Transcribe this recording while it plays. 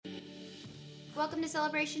Welcome to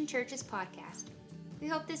Celebration Church's podcast. We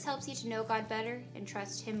hope this helps you to know God better and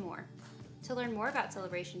trust Him more. To learn more about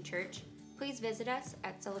Celebration Church, please visit us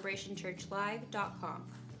at celebrationchurchlive.com.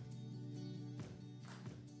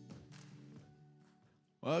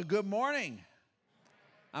 Well, good morning.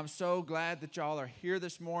 I'm so glad that y'all are here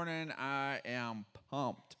this morning. I am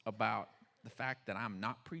pumped about the fact that I'm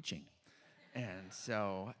not preaching.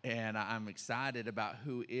 And I'm excited about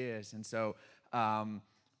who is. And so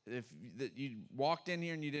if you walked in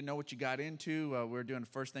here and you didn't know what you got into, we're doing the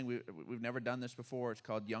first thing. We've never done this before. It's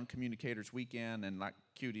called Young Communicators Weekend. And like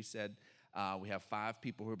Cutie said, we have 5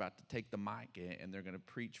 people who are about to take the mic, and they're going to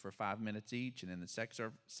preach for 5 minutes each. And in the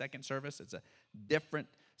second service, it's a different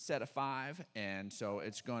set of 5. And so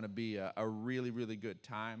it's going to be a really, really good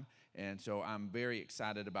time. And so I'm very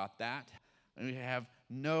excited about that. And we have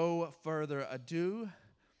no further ado.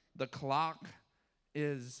 The clock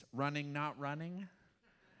is running, not running.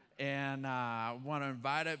 And I want to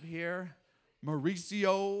invite up here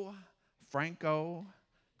Mauricio Franco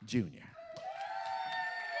Jr.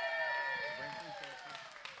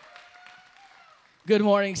 Good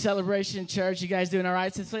morning, Celebration Church. You guys doing all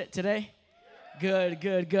right today?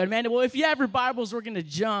 Good. Man, well, if you have your Bibles, we're going to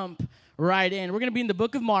jump right in. We're going to be in the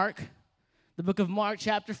book of Mark. The book of Mark,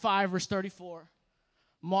 chapter 5, verse 34.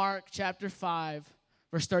 Mark, chapter 5,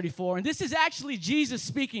 verse 34. And this is actually Jesus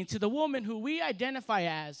speaking to the woman who we identify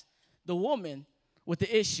as the woman with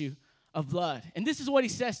the issue of blood. And this is what he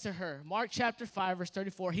says to her. Mark, chapter 5, verse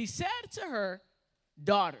 34. He said to her,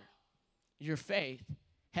 "Daughter, your faith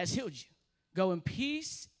has healed you. Go in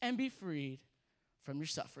peace and be freed from your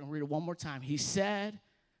suffering." Read it one more time. He said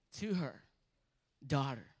to her,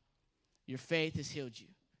 "Daughter, your faith has healed you.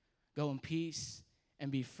 Go in peace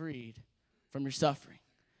and be freed from your suffering."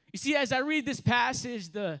 You see, as I read this passage,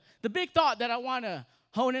 the big thought that I want to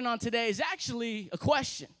hone in on today is actually a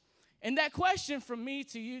question. And that question from me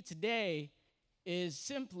to you today is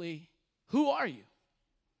simply, who are you?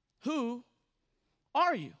 Who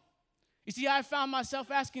are you? You see, I found myself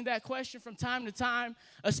asking that question from time to time,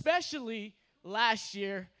 especially last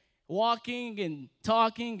year, walking and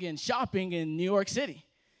talking and shopping in New York City.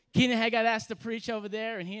 Keenan had got asked to preach over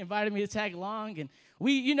there, and he invited me to tag along. And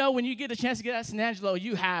we, when you get a chance to get out of San Angelo,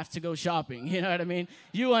 you have to go shopping. You know what I mean?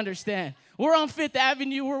 You understand. We're on 5th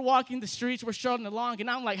Avenue. We're walking the streets. We're strolling along. And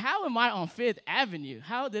I'm like, how am I on 5th Avenue?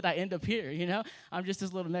 How did I end up here? I'm just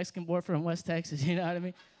this little Mexican boy from West Texas. You know what I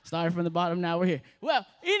mean? Started from the bottom. Now we're here. Well,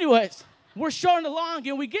 anyways, we're strolling along,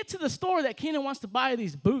 and we get to the store that Keenan wants to buy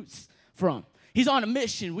these boots from. He's on a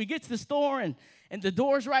mission. We get to the store, and the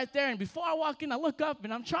door's right there. And before I walk in, I look up,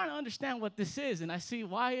 and I'm trying to understand what this is. And I see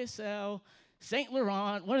YSL, St.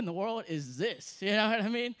 Laurent. What in the world is this? You know what I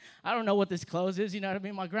mean? I don't know what this clothes is. You know what I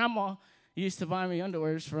mean? My grandma used to buy me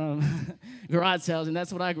underwears from garage sales, and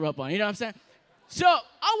that's what I grew up on. You know what I'm saying? So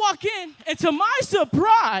I walk in, and to my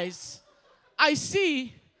surprise, I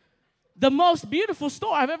see the most beautiful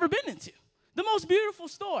store I've ever been into. The most beautiful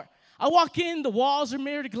store. I walk in, the walls are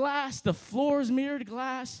mirrored glass, the floor is mirrored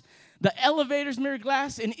glass, the elevator's mirrored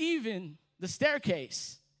glass, and even the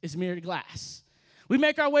staircase is mirrored glass. We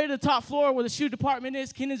make our way to the top floor where the shoe department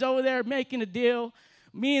is. Keenan's over there making a deal.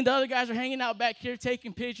 Me and the other guys are hanging out back here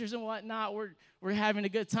taking pictures and whatnot. We're having a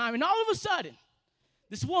good time. And all of a sudden,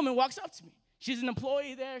 this woman walks up to me. She's an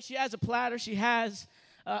employee there. She has a platter. She has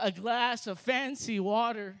a glass of fancy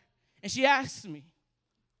water. And she asks me,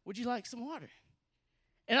 "Would you like some water?"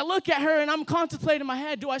 And I look at her, and I'm contemplating in my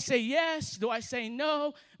head, do I say yes? Do I say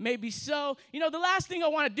no? Maybe so. The last thing I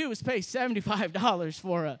want to do is pay $75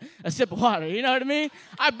 for a sip of water. You know what I mean?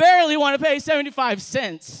 I barely want to pay 75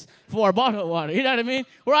 cents for a bottle of water. You know what I mean?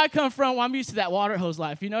 Where I come from, I'm used to that water hose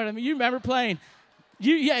life. You know what I mean? You remember playing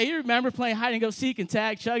hide and go seek and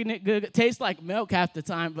tag, chugging it good. It tastes like milk half the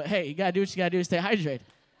time, but hey, you got to do what you got to do to stay hydrated.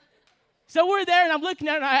 So we're there, and I'm looking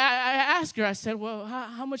at her, and I asked her, I said, "Well,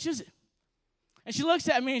 how much is it?" And she looks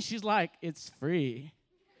at me, and she's like, "It's free."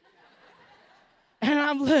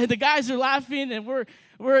 And the guys are laughing, and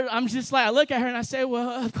I'm just like, I look at her, and I say,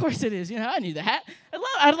 "Well, of course it is. I need that.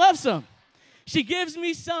 I'd love some." She gives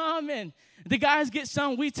me some, and the guys get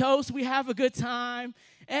some. We toast. We have a good time.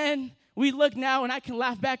 And we look now, and I can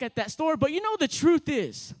laugh back at that story. But the truth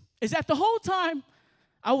is that the whole time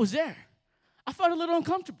I was there, I felt a little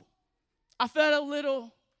uncomfortable. I felt a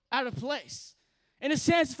little out of place. In a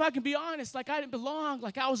sense, if I can be honest, like I didn't belong,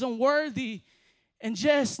 like I was unworthy and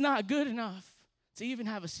just not good enough to even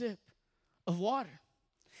have a sip of water.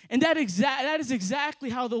 And that is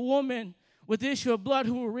exactly how the woman with the issue of blood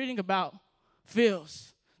who we're reading about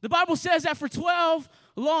feels. The Bible says that for 12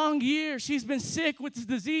 long years she's been sick with this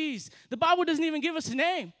disease. The Bible doesn't even give us a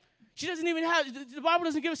name. She doesn't even have, the Bible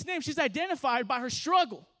doesn't give us a name. She's identified by her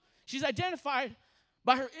struggle. She's identified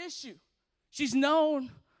by her issue. She's known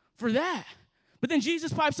for that. But then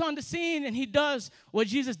Jesus pipes on the scene, and he does what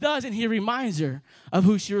Jesus does, and he reminds her of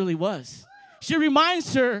who she really was. She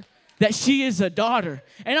reminds her that she is a daughter.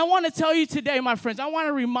 And I want to tell you today, my friends, I want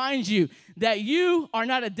to remind you that you are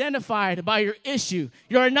not identified by your issue.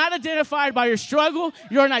 You are not identified by your struggle.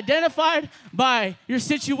 You are not identified by your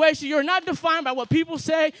situation. You are not defined by what people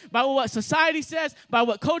say, by what society says, by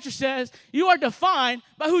what culture says. You are defined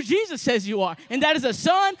by who Jesus says you are. And that is a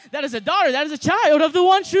son, that is a daughter, that is a child of the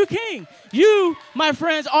one true King. You, my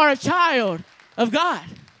friends, are a child of God.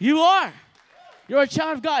 You are. You're a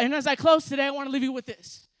child of God. And as I close today, I want to leave you with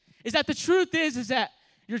this. Is that the truth is that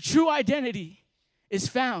your true identity is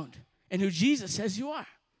found in who Jesus says you are.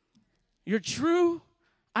 Your true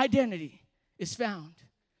identity is found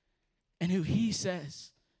in who he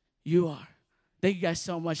says you are. Thank you guys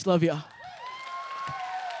so much. Love y'all.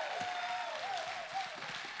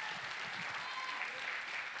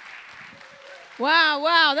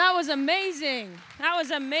 Wow, that was amazing. That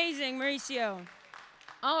was amazing, Mauricio.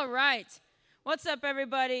 All right. What's up,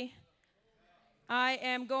 everybody? I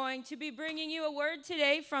am going to be bringing you a word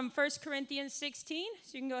today from 1 Corinthians 16.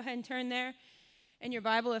 So you can go ahead and turn there in your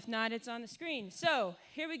Bible. If not, it's on the screen. So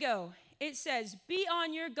here we go. It says, be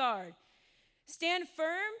on your guard. Stand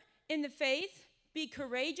firm in the faith. Be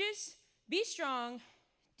courageous. Be strong.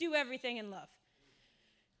 Do everything in love.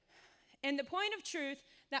 And the point of truth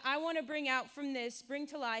that I want to bring out from this, bring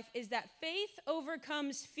to life, is that faith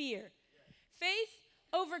overcomes fear. Faith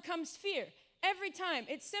overcomes fear. Every time.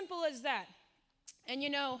 It's simple as that. And,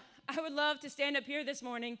 I would love to stand up here this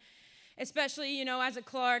morning, especially, as a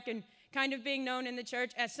Clark and kind of being known in the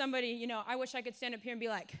church as somebody, I wish I could stand up here and be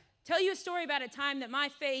like, tell you a story about a time that my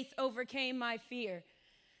faith overcame my fear.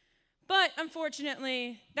 But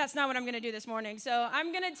unfortunately, that's not what I'm going to do this morning. So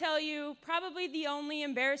I'm going to tell you probably the only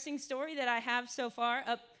embarrassing story that I have so far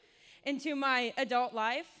up into my adult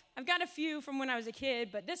life. I've got a few from when I was a kid,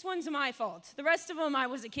 but this one's my fault. The rest of them, I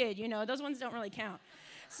was a kid, those ones don't really count.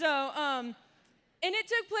 So, and it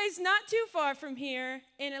took place not too far from here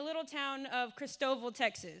in a little town of Cristoval,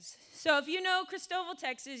 Texas. So if you know Cristoval,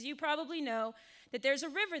 Texas, you probably know that there's a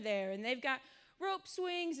river there, and they've got rope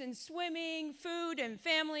swings and swimming, food and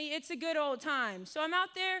family. It's a good old time. So I'm out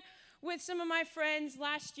there with some of my friends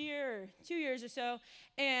last year or 2 years or so,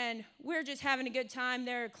 and we're just having a good time.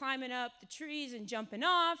 They're climbing up the trees and jumping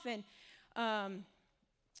off, and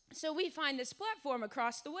so we find this platform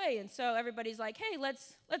across the way, and so everybody's like, hey,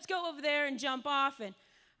 let's go over there and jump off, and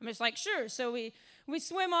I'm just like, sure. So we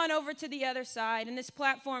swim on over to the other side, and this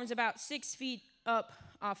platform's about 6 feet up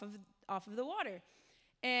off of the water,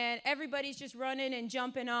 and everybody's just running and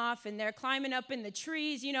jumping off, and they're climbing up in the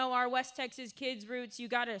trees. Our West Texas kids' roots, you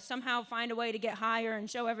got to somehow find a way to get higher and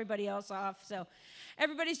show everybody else off, so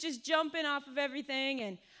everybody's just jumping off of everything,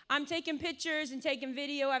 and I'm taking pictures and taking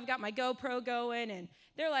video. I've got my GoPro going, and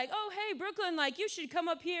they're like, oh, hey, Brooklyn, you should come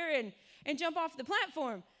up here and jump off the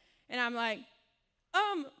platform. And I'm like,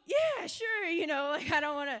 yeah, sure, I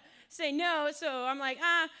don't want to say no. So I'm like,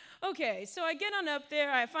 okay. So I get on up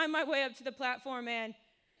there. I find my way up to the platform, and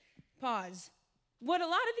pause. What a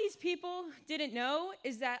lot of these people didn't know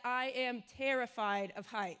is that I am terrified of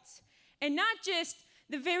heights. And not just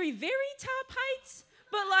the very, very top heights,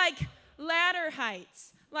 but ladder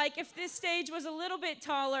heights. If this stage was a little bit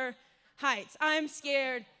taller, heights. I'm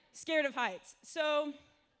scared of heights. So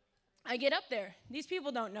I get up there. These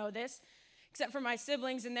people don't know this, except for my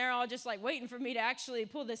siblings, and they're all just waiting for me to actually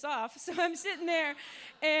pull this off. So I'm sitting there,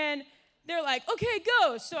 and they're like, okay,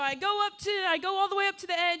 go. So I go all the way up to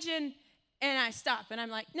the edge, and I stop, and I'm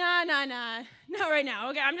like, nah, not right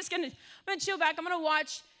now. Okay, I'm gonna chill back. I'm gonna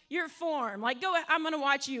watch your form. I'm gonna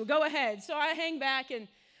watch you. Go ahead. So I hang back, and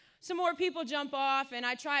some more people jump off, and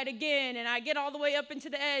I try it again, and I get all the way up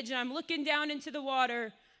into the edge, and I'm looking down into the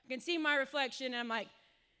water. I can see my reflection, and I'm like,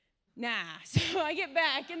 nah. So I get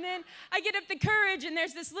back, and then I get up the courage, and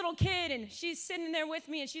there's this little kid, and she's sitting there with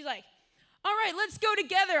me, and she's like, all right, let's go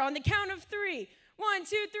together on the count of 3. 1,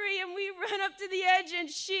 2, 3, and we run up to the edge,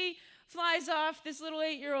 and she flies off, this little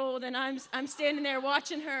 8-year-old, and I'm standing there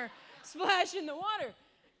watching her splash in the water.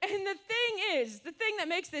 And the thing that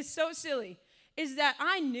makes this so silly is that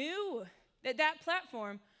I knew that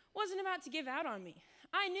platform wasn't about to give out on me.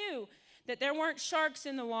 I knew that there weren't sharks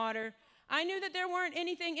in the water. I knew that there weren't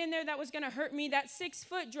anything in there that was going to hurt me. That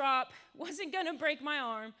 6-foot drop wasn't going to break my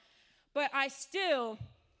arm. But I still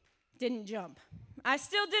didn't jump. I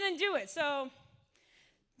still didn't do it. So,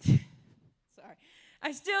 sorry.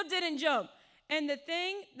 I still didn't jump. And the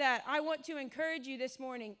thing that I want to encourage you this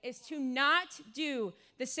morning is to not do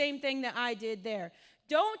the same thing that I did there.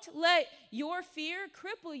 Don't let your fear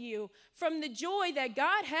cripple you from the joy that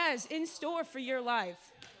God has in store for your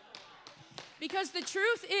life. Because the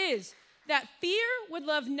truth is that fear would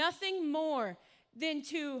love nothing more than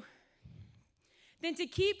to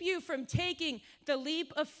keep you from taking the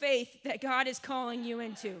leap of faith that God is calling you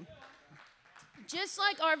into. Just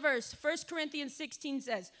like our verse, 1 Corinthians 16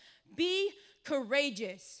 says, be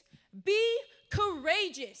courageous. Be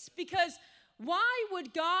courageous. Because why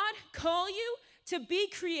would God call you to be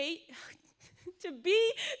courageous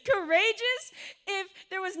if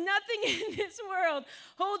there was nothing in this world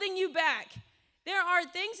holding you back? There are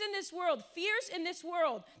things in this world, fears in this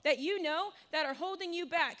world that you know that are holding you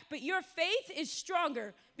back. But your faith is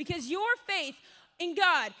stronger because your faith in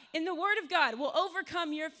God, in the Word of God, will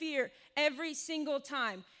overcome your fear every single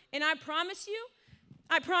time. And I promise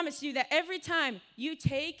you that every time you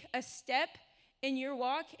take a step in your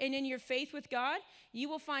walk and in your faith with God, you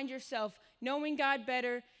will find yourself knowing God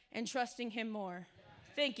better and trusting Him more.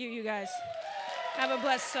 Thank you, you guys. Have a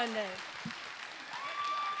blessed Sunday.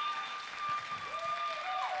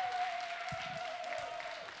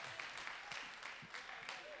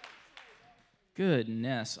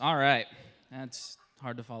 Goodness. All right. That's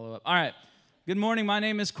hard to follow up. All right. Good morning. My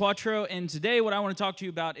name is Quattro, and today what I want to talk to you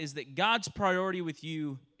about is that God's priority with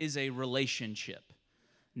you is a relationship,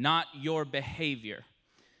 not your behavior.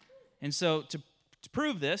 And so to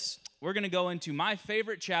prove this, we're going to go into my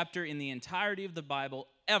favorite chapter in the entirety of the Bible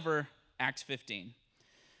ever, Acts 15.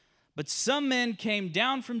 But some men came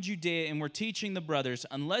down from Judea and were teaching the brothers,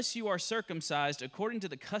 unless you are circumcised according to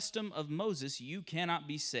the custom of Moses, you cannot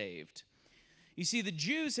be saved. You see, the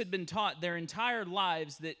Jews had been taught their entire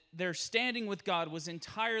lives that their standing with God was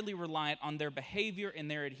entirely reliant on their behavior and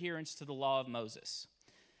their adherence to the law of Moses.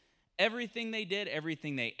 Everything they did,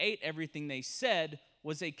 everything they ate, everything they said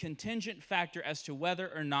was a contingent factor as to whether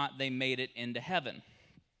or not they made it into heaven.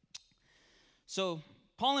 So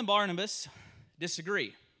Paul and Barnabas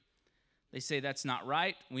disagree. They say that's not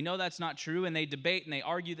right. We know that's not true. And they debate and they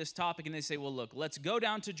argue this topic and they say, well, look, let's go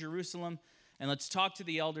down to Jerusalem and let's talk to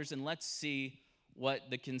the elders and let's see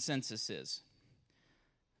what the consensus is.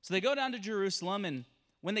 So they go down to Jerusalem, and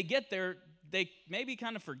when they get there, they maybe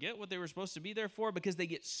kind of forget what they were supposed to be there for because they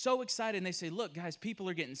get so excited and they say, look, guys, people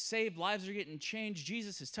are getting saved, lives are getting changed,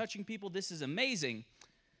 Jesus is touching people, this is amazing.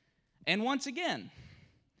 And once again,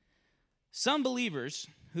 some believers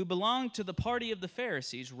who belonged to the party of the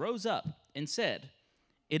Pharisees rose up and said,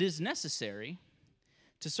 it is necessary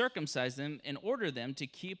to circumcise them and order them to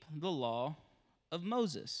keep the law of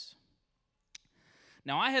Moses.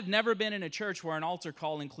 Now, I have never been in a church where an altar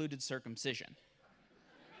call included circumcision.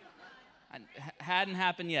 Hadn't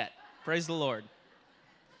happened yet. Praise the Lord.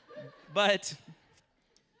 But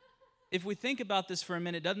if we think about this for a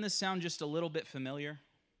minute, doesn't this sound just a little bit familiar?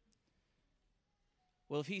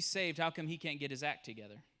 Well, if he's saved, how come he can't get his act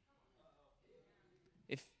together?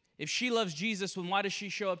 If she loves Jesus, then why does she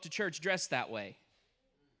show up to church dressed that way?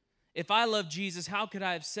 If I love Jesus, how could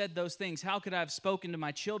I have said those things? How could I have spoken to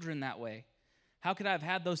my children that way? How could I have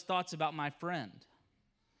had those thoughts about my friend?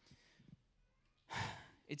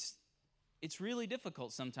 It's really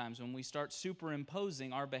difficult sometimes when we start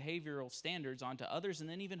superimposing our behavioral standards onto others and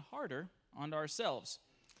then even harder onto ourselves.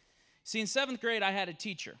 See, in 7th grade, I had a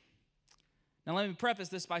teacher. Now, let me preface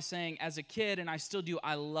this by saying, as a kid, and I still do,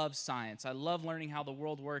 I love science. I love learning how the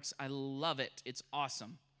world works. I love it. It's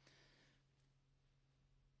awesome.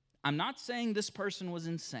 I'm not saying this person was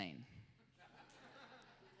insane.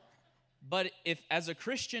 But if, as a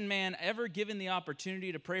Christian man, ever given the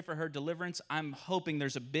opportunity to pray for her deliverance, I'm hoping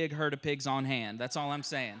there's a big herd of pigs on hand. That's all I'm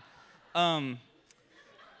saying.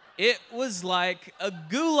 It was like a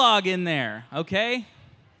gulag in there, okay?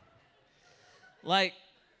 Like,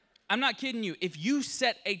 I'm not kidding you. If you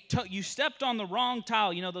you stepped on the wrong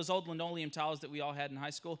tile, you know those old linoleum tiles that we all had in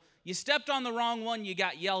high school? You stepped on the wrong one, you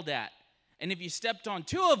got yelled at. And if you stepped on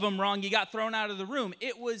 2 of them wrong, you got thrown out of the room.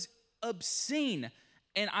 It was obscene.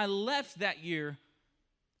 And I left that year.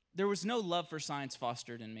 There was no love for science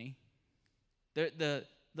fostered in me. The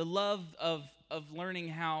love of learning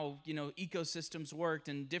how, ecosystems worked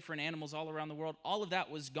and different animals all around the world, all of that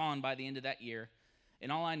was gone by the end of that year.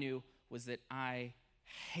 And all I knew was that I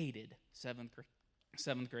hated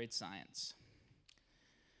 7th grade science.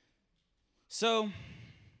 So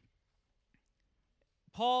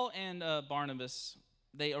Paul and Barnabas,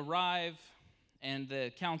 they arrive, and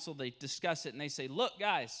the council, they discuss it, and they say, look,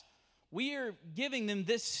 guys, we are giving them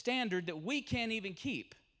this standard that we can't even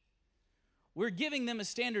keep. we're giving them a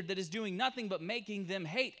standard that is doing nothing but making them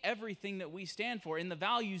hate everything that we stand for and the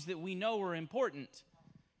values that we know are important.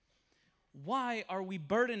 Why are we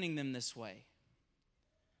burdening them this way?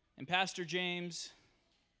 And Pastor James,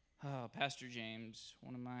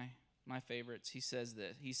 one of my favorites, he says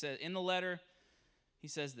this. He said in the letter, he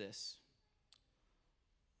says this: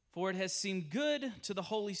 "For it has seemed good to the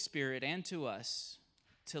Holy Spirit and to us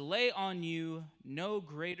to lay on you no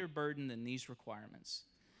greater burden than these requirements,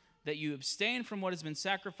 that you abstain from what has been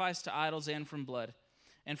sacrificed to idols and from blood,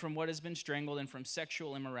 and from what has been strangled, and from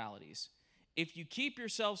sexual immoralities. If you keep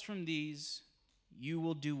yourselves from these, you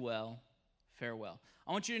will do well. Farewell."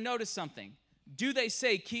 I want you to notice something. Do they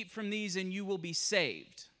say keep from these and you will be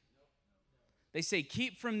saved? They say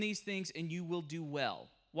keep from these things and you will do well.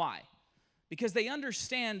 Why? Because they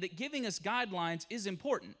understand that giving us guidelines is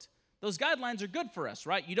important. Those guidelines are good for us,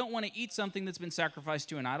 right? You don't want to eat something that's been sacrificed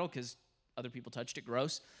to an idol because other people touched it,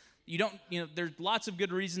 gross. There's lots of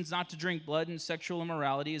good reasons not to drink blood, and sexual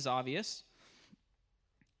immorality is obvious.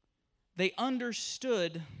 They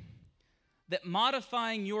understood that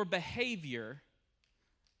modifying your behavior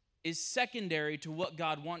is secondary to what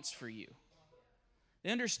God wants for you.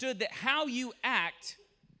 They understood that how you act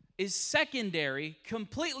is secondary,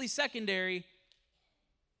 completely secondary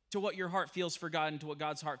to what your heart feels for God and to what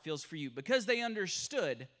God's heart feels for you. Because they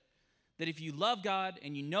understood that if you love God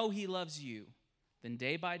and you know He loves you, then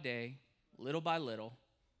day by day, little by little,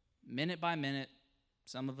 minute by minute,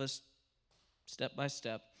 some of us step by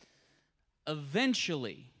step,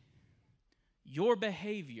 eventually your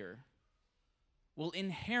behavior will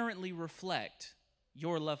inherently reflect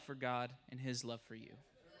your love for God and His love for you.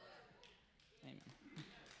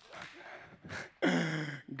 Amen.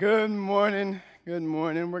 Good morning. Good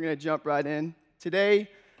morning. We're going to jump right in. Today,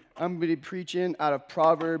 I'm going to be preaching out of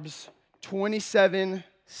Proverbs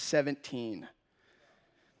 27:17.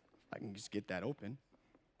 I can just get that open.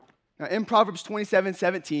 Now, in Proverbs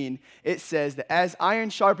 27:17, it says that as iron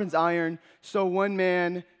sharpens iron, so one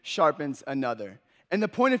man sharpens another. And the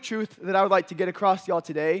point of truth that I would like to get across to y'all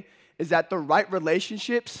today is that the right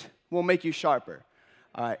relationships will make you sharper.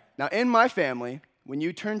 All right. Now, in my family, when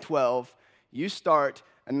you turn 12, you start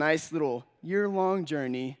a nice little year-long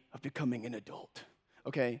journey of becoming an adult.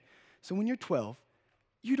 Okay? So when you're 12,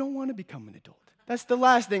 you don't want to become an adult. That's the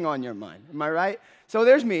last thing on your mind. Am I right? So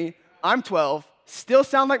there's me. I'm 12. Still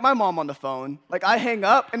sound like my mom on the phone. Like, I hang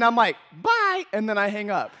up, and I'm like, bye, and then I hang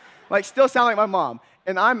up. Like, still sound like my mom.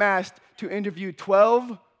 And I'm asked to interview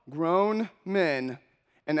 12 grown men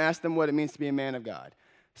and ask them what it means to be a man of God.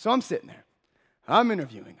 So I'm sitting there. I'm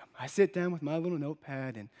interviewing them. I sit down with my little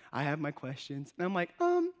notepad, and I have my questions. And I'm like,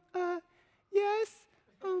 yes,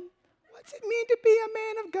 what's it mean to be a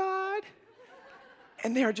man of God?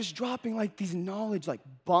 And they are just dropping, like, these knowledge, like,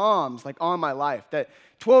 bombs, like, on my life that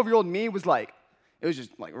 12-year-old me was like, it was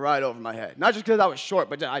just, like, right over my head. Not just because I was short,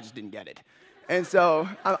 but I just didn't get it. And so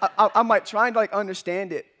I'm, like, trying to, like,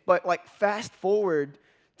 understand it. But, like, fast forward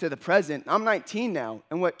to the present, I'm 19 now.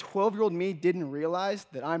 And what 12-year-old me didn't realize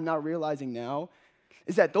that I'm now realizing now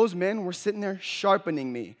is that those men were sitting there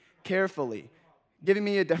sharpening me carefully, giving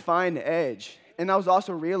me a defined edge. And I was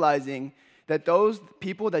also realizing that those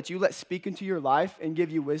people that you let speak into your life and give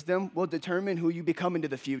you wisdom will determine who you become into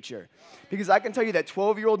the future. Because I can tell you that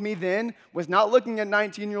 12-year-old me then was not looking at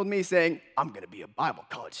 19-year-old me saying, I'm going to be a Bible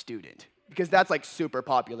college student. Because that's like super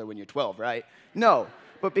popular when you're 12, right? No.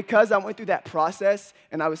 But because I went through that process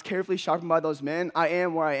and I was carefully sharpened by those men, I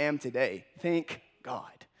am where I am today. Thank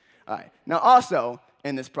God. All right. Now also,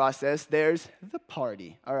 in this process, there's the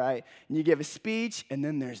party, all right? And you give a speech, and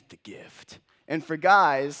then there's the gift. And for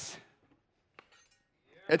guys,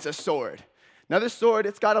 it's a sword. Now, this sword,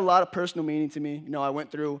 it's got a lot of personal meaning to me. You know, I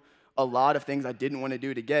went through a lot of things I didn't want to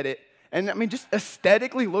do to get it. And, I mean, just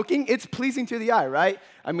aesthetically looking, it's pleasing to the eye, right?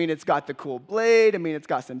 I mean, it's got the cool blade. I mean, it's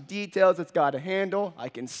got some details. It's got a handle. I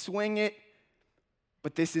can swing it.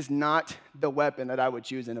 But this is not the weapon that I would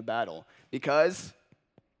choose in a battle because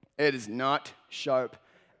it is not sharp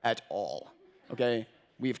at all, okay?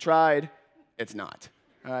 We've tried. It's not,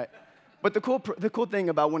 all right? But the cool thing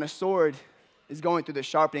about when a sword is going through the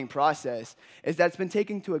sharpening process is that it's been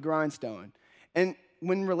taken to a grindstone. And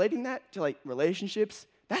when relating that to, like, relationships,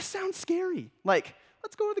 that sounds scary. Like,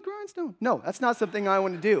 let's go to the grindstone. No, that's not something I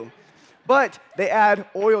want to do. But they add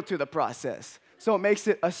oil to the process. So it makes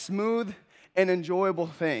it a smooth and enjoyable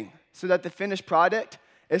thing so that the finished product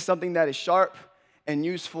is something that is sharp and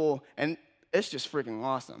useful, and it's just freaking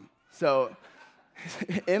awesome. So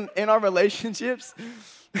in our relationships,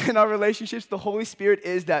 the Holy Spirit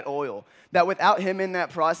is that oil. That without him in that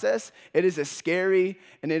process, it is a scary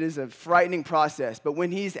and it is a frightening process. But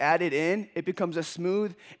when he's added in, it becomes a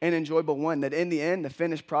smooth and enjoyable one. That in the end, the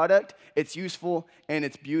finished product, it's useful and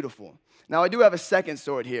it's beautiful. Now, I do have a second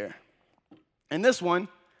sword here. And this one,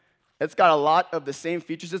 it's got a lot of the same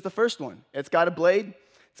features as the first one. It's got a blade,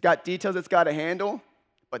 it's got details, it's got a handle.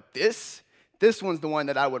 But this one's the one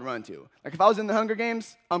that I would run to. Like if I was in the Hunger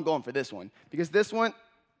Games, I'm going for this one. Because this one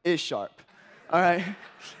is sharp. All right?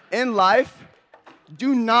 In life,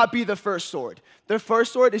 do not be the first sword. The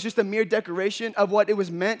first sword is just a mere decoration of what it was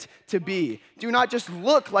meant to be. Do not just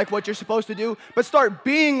look like what you're supposed to do, but start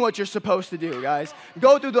being what you're supposed to do, guys.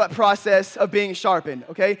 Go through that process of being sharpened,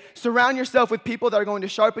 okay? Surround yourself with people that are going to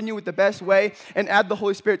sharpen you with the best way and add the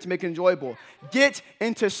Holy Spirit to make it enjoyable. Get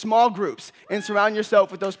into small groups and surround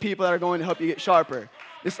yourself with those people that are going to help you get sharper.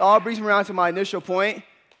 This all brings me around to my initial point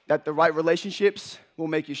that the right relationships will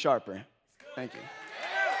make you sharper. Thank you.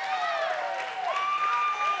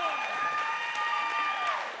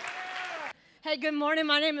 Hey, good morning.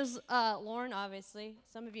 My name is Lauren, obviously.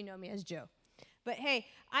 Some of you know me as Joe. But hey,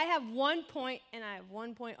 I have 1 point, and I have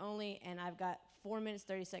 1 point only, and I've got 4 minutes,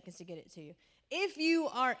 30 seconds to get it to you. If you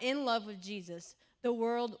are in love with Jesus, the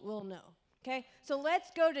world will know, okay? So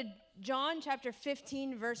let's go to John chapter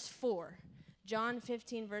 15, verse 4. John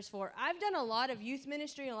 15, verse 4. I've done a lot of youth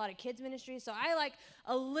ministry and a lot of kids ministry, so I like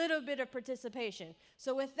a little bit of participation.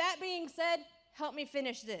 So with that being said, help me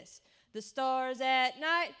finish this. The stars at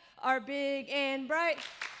night are big and bright.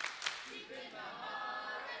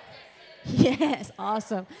 Yes,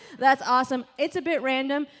 awesome. That's awesome. It's a bit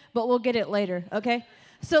random, but we'll get it later, okay?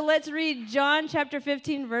 So let's read John chapter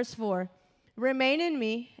 15, verse 4. Remain in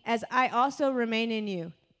me as I also remain in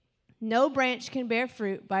you. No branch can bear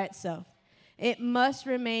fruit by itself. It must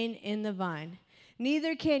remain in the vine.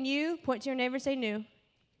 Neither can you, point to your neighbor, say new.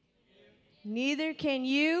 Neither can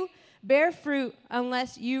you bear fruit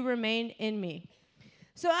unless you remain in me.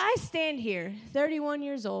 So I stand here, 31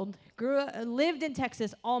 years old, lived in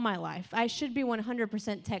Texas all my life. I should be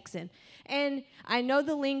 100% Texan. And I know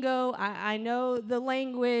the lingo, I know the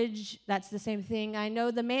language, that's the same thing. I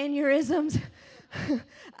know the mannerisms.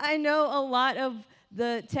 I know a lot of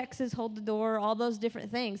the Texas hold the door, all those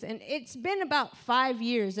different things. And it's been about 5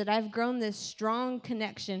 years that I've grown this strong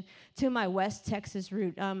connection to my West Texas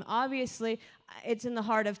root. Obviously, it's in the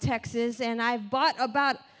heart of Texas, and I've bought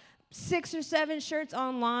about 6 or 7 shirts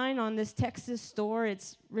online on this Texas store.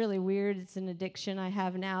 It's really weird. It's an addiction I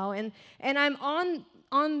have now. And I'm on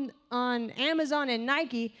Amazon and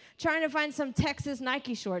Nike trying to find some Texas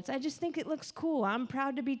Nike shorts. I just think it looks cool. I'm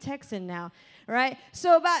proud to be Texan now, right?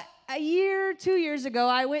 So about a year, 2 years ago,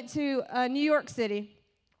 I went to New York City,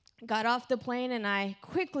 got off the plane, and I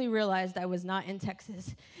quickly realized I was not in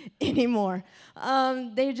Texas anymore.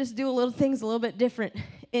 They just do little things a little bit different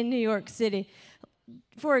in New York City.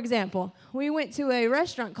 For example, we went to a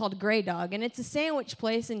restaurant called Grey Dog, and it's a sandwich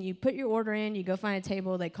place, and you put your order in, you go find a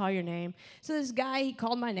table, they call your name. So this guy, he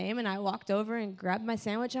called my name, and I walked over and grabbed my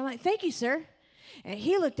sandwich. I'm like, "Thank you, sir." And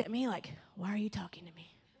he looked at me like, "Why are you talking to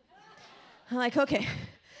me?" I'm like, "Okay."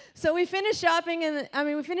 So we finished shopping,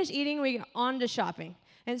 we finished eating, we got on to shopping.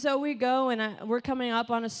 And so we go, and we're coming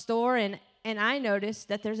up on a store, and I noticed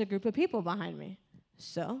that there's a group of people behind me.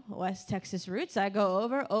 So, West Texas roots, I go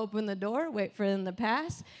over, open the door, wait for them to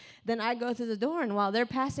pass. Then I go through the door, and while they're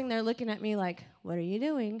passing, they're looking at me like, "What are you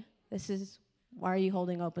doing? Why are you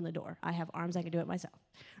holding open the door? I have arms, I can do it myself,"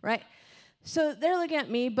 right? So they're looking at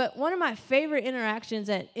me, but one of my favorite interactions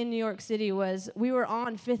in New York City was we were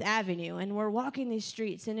on 5th Avenue, and we're walking these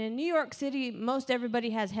streets. And in New York City, most everybody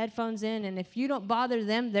has headphones in, and if you don't bother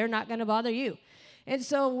them, they're not going to bother you. And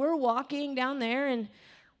so we're walking down there, and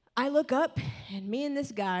I look up, and me and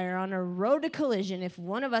this guy are on a road to collision if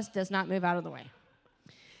one of us does not move out of the way.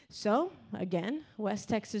 So, again, West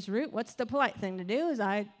Texas route, what's the polite thing to do is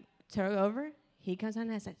I turn over, he comes on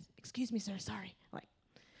and I said, "Excuse me, sir, sorry."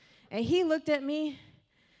 And he looked at me,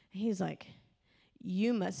 and he's like,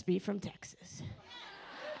 "You must be from Texas."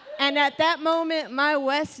 And at that moment,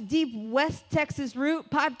 my deep West Texas root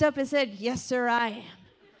piped up and said, "Yes, sir, I am."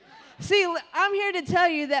 See, I'm here to tell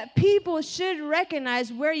you that people should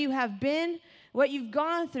recognize where you have been, what you've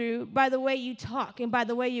gone through, by the way you talk and by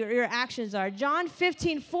the way your actions are. John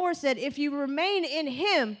 15:4 said, "If you remain in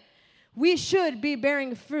him, we should be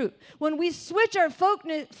bearing fruit." When we switch our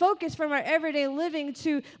focus from our everyday living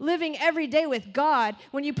to living every day with God,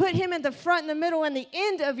 when you put him in the front, in the middle, and the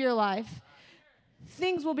end of your life,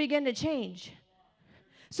 things will begin to change.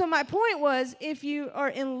 So my point was, if you are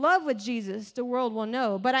in love with Jesus, the world will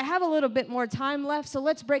know. But I have a little bit more time left, so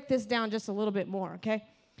let's break this down just a little bit more, okay?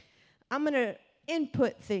 I'm going to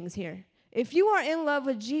input things here. If you are in love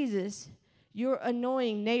with Jesus, your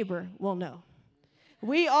annoying neighbor will know.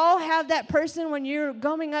 We all have that person when you're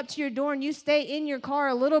going up to your door and you stay in your car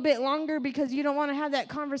a little bit longer because you don't want to have that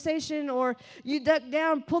conversation, or you duck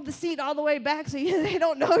down, pull the seat all the way back so they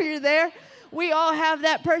don't know you're there. We all have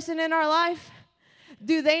that person in our life.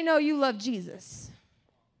 Do they know you love Jesus?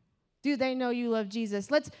 Do they know you love Jesus?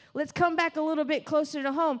 Let's come back a little bit closer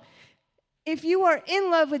to home. If you are in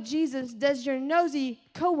love with Jesus, does your nosy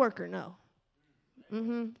coworker know?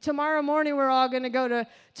 Tomorrow morning, we're all going to go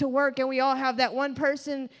to work, and we all have that one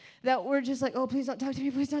person that we're just like, oh, please don't talk to me,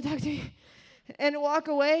 please don't talk to me, and walk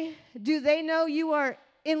away. Do they know you are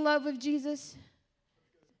in love with Jesus?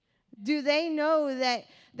 Do they know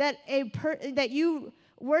that you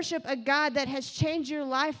worship a God that has changed your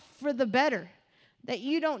life for the better, that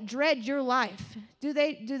you don't dread your life? Do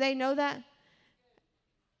they know that?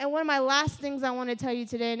 And one of my last things I want to tell you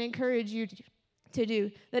today and encourage you to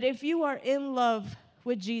do, that if you are in love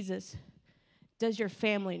with Jesus, does your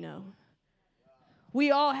family know?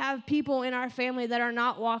 We all have people in our family that are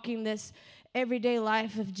not walking this everyday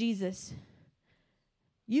life of Jesus.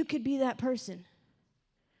 You could be that person.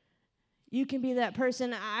 You can be that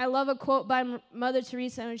person. I love a quote by Mother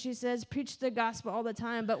Teresa, and she says, preach the gospel all the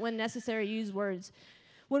time, but when necessary, use words.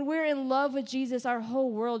 When we're in love with Jesus, our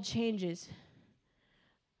whole world changes.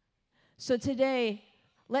 So today,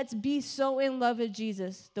 let's be so in love with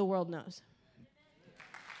Jesus, the world knows.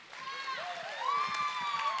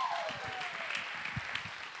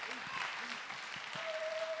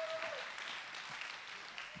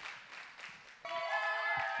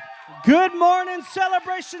 Good morning,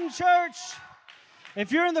 Celebration Church.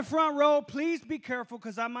 If you're in the front row, please be careful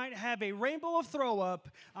because I might have a rainbow of throw up.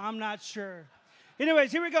 I'm not sure.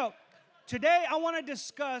 Anyways, here we go. Today, I want to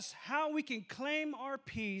discuss how we can claim our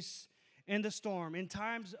peace in the storm, in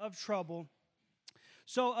times of trouble.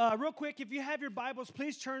 So real quick, if you have your Bibles,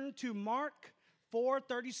 please turn to Mark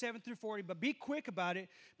 4:37 through 40. But be quick about it,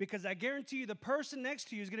 because I guarantee you the person next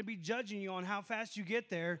to you is going to be judging you on how fast you get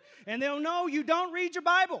there. And they'll know you don't read your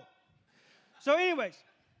Bible. So anyways,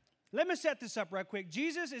 let me set this up right quick.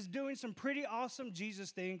 Jesus is doing some pretty awesome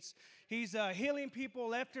Jesus things. He's healing people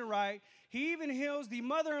left and right. He even heals the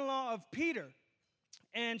mother-in-law of Peter.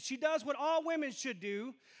 And she does what all women should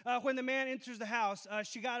do when the man enters the house.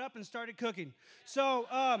 She got up and started cooking. So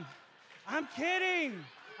I'm kidding.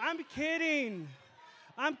 I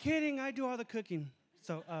do all the cooking.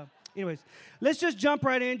 So anyways, let's just jump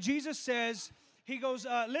right in. Jesus says, he goes,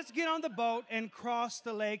 let's get on the boat and cross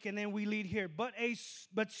the lake, and then we leave here. But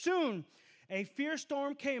soon a fierce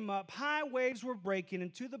storm came up. High waves were breaking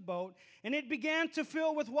into the boat, and it began to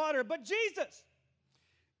fill with water. But Jesus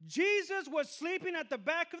was sleeping at the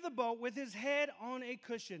back of the boat with his head on a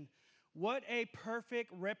cushion. What a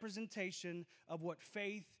perfect representation of what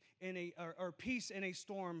faith in or peace in a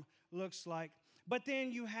storm looks like. But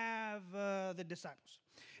then you have the disciples.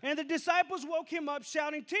 And the disciples woke him up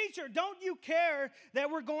shouting, "Teacher, don't you care that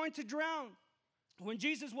we're going to drown?" When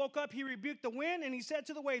Jesus woke up, he rebuked the wind and he said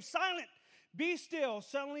to the waves, "Silent, be still."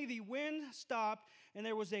 Suddenly the wind stopped and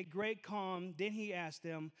there was a great calm. Then he asked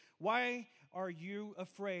them, "Why are you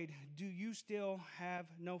afraid? Do you still have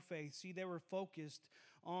no faith?" See, they were focused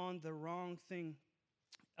on the wrong thing.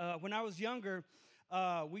 When I was younger,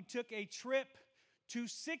 we took a trip to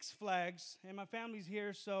Six Flags, and my family's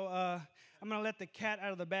here, so I'm going to let the cat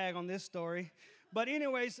out of the bag on this story. But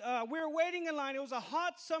anyways, we were waiting in line. It was a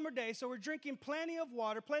hot summer day, so we're drinking plenty of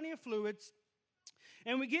water, plenty of fluids.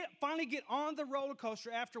 And we finally get on the roller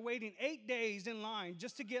coaster after waiting 8 days in line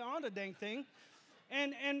just to get on the dang thing.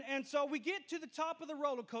 And so we get to the top of the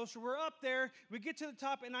roller coaster. We're up there. We get to the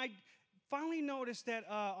top, and I finally noticed that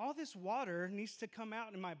all this water needs to come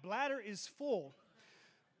out, and my bladder is full.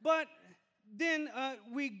 But then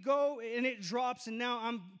we go, and it drops, and now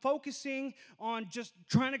I'm focusing on just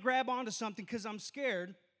trying to grab onto something because I'm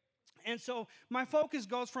scared. And so my focus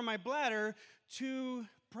goes from my bladder to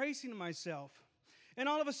bracing myself. And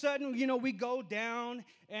all of a sudden, we go down,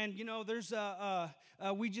 and, there's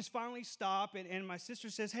we just finally stop, and my sister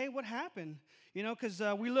says, "Hey, what happened?" Because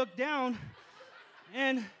we look down,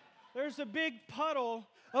 and there's a big puddle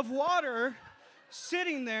of water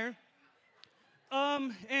sitting there.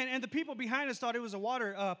 And the people behind us thought it was a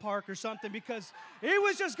water park or something because it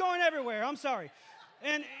was just going everywhere. I'm sorry.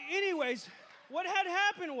 And anyways, what had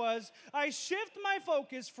happened was I shift my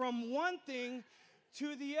focus from one thing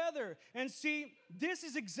to the other. And see, this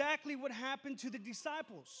is exactly what happened to the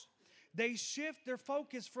disciples. They shift their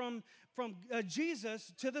focus from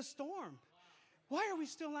Jesus to the storm. Why are we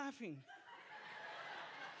still laughing?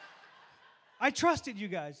 I trusted you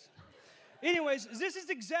guys. Anyways, this is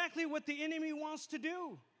exactly what the enemy wants to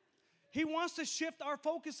do. He wants to shift our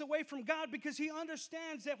focus away from God because he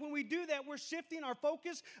understands that when we do that, we're shifting our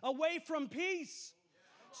focus away from peace.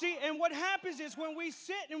 See, and what happens is when we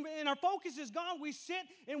sit and our focus is gone, we sit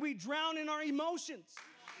and we drown in our emotions.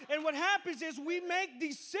 And what happens is we make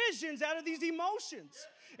decisions out of these emotions.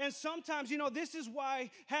 And sometimes, this is why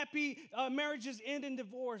happy marriages end in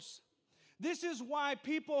divorce. This is why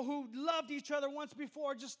people who loved each other once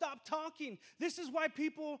before just stop talking. This is why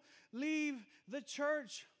people leave the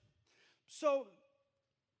church. So,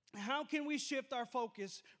 how can we shift our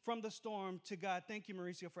focus from the storm to God? Thank you,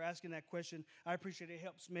 Mauricio, for asking that question. I appreciate it. It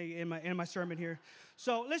helps me in my sermon here.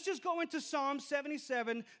 So, let's just go into Psalm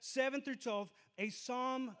 77, 7 through 12, a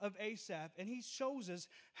psalm of Asaph. And he shows us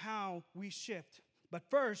how we shift. But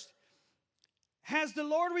first, has the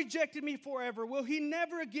Lord rejected me forever? Will he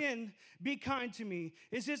never again be kind to me?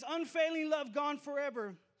 Is his unfailing love gone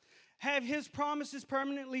forever? Have his promises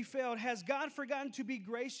permanently failed? Has God forgotten to be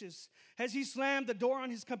gracious? Has he slammed the door on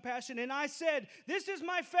his compassion? And I said, this is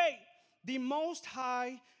my fate. The Most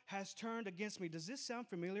High has turned against me. Does this sound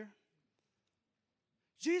familiar?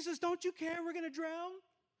 Jesus, don't you care we're going to drown?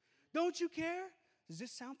 Don't you care? Does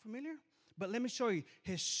this sound familiar? But let me show you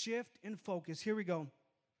his shift in focus. Here we go.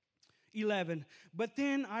 11. But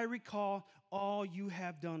then I recall all you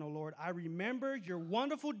have done, O Lord. I remember your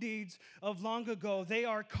wonderful deeds of long ago. They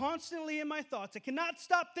are constantly in my thoughts. I cannot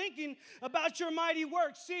stop thinking about your mighty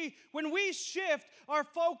works. See, when we shift our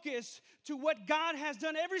focus to what God has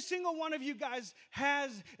done, every single one of you guys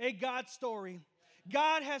has a God story.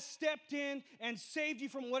 God has stepped in and saved you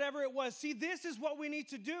from whatever it was. See, this is what we need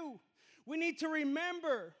to do. We need to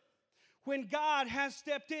remember when God has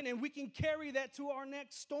stepped in, and we can carry that to our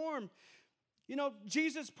next storm.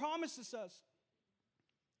 Jesus promises us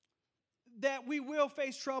that we will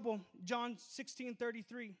face trouble, John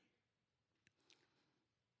 16:33.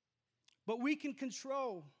 But we can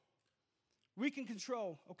control,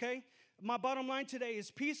 okay? My bottom line today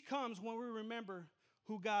is peace comes when we remember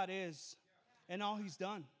who God is and all he's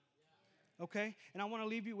done, okay? And I want to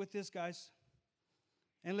leave you with this, guys.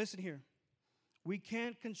 And listen here. We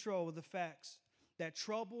can't control the facts that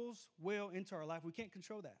troubles will enter our life. We can't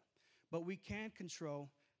control that. But we can control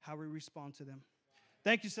how we respond to them.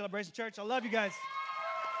 Thank you, Celebration Church. I love you guys.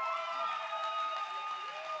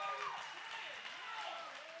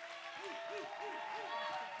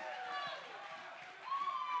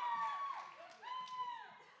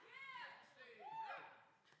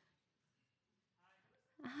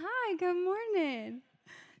 Hi, good morning.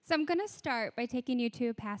 So I'm going to start by taking you to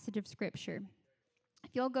a passage of Scripture.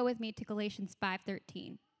 If you'll go with me to Galatians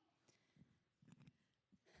 5:13.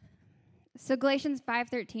 So Galatians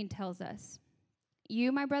 5:13 tells us,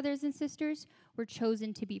 you, my brothers and sisters, were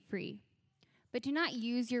chosen to be free. But do not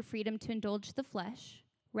use your freedom to indulge the flesh.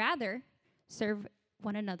 Rather, serve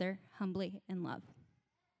one another humbly in love.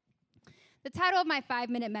 The title of my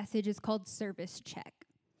 5-minute message is called Service Check.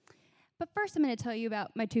 But first, I'm going to tell you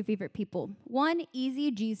about my 2 favorite people. 1,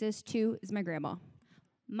 easy Jesus. 2 is my grandma.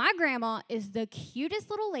 My grandma is the cutest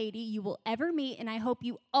little lady you will ever meet, and I hope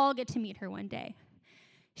you all get to meet her one day.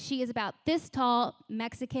 She is about this tall,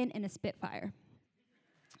 Mexican, and a Spitfire.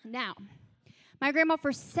 Now, my grandma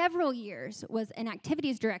for several years was an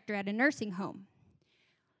activities director at a nursing home.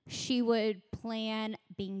 She would plan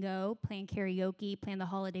bingo, plan karaoke, plan the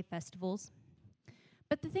holiday festivals.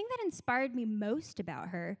 But the thing that inspired me most about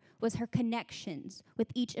her was her connections with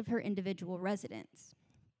each of her individual residents.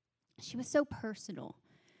 She was so personal.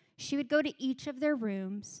 She would go to each of their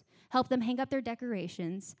rooms, help them hang up their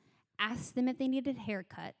decorations, ask them if they needed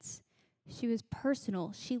haircuts. She was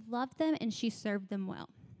personal. She loved them, and she served them well.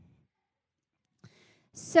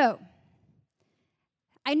 So,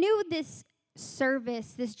 I knew this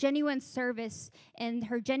service, this genuine service, and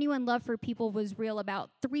her genuine love for people was real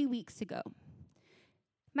about 3 weeks ago.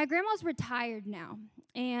 My grandma's retired now,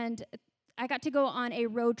 and I got to go on a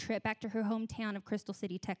road trip back to her hometown of Crystal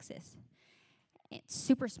City, Texas. It's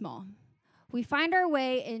super small. We find our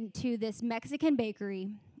way into this Mexican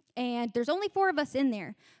bakery, and there's only 4 of us in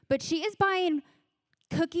there, but she is buying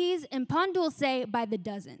cookies and pan dulce by the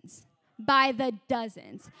dozens. By the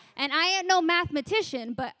dozens. And I ain't no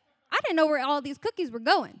mathematician, but I didn't know where all these cookies were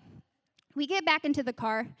going. We get back into the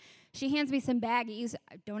car. She hands me some baggies.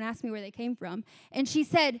 Don't ask me where they came from. And she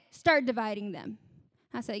said, start dividing them.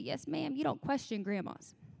 I said, yes, ma'am. You don't question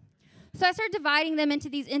grandmas. So I started dividing them into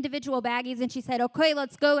these individual baggies, and she said, okay,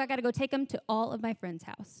 let's go. I got to go take them to all of my friends'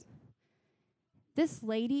 house. This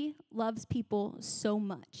lady loves people so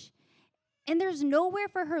much. And there's nowhere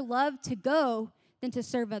for her love to go than to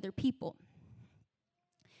serve other people.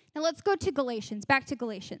 Now let's go to Galatians, back to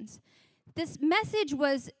Galatians. This message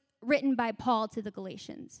was written by Paul to the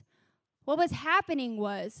Galatians. What was happening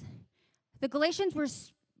was the Galatians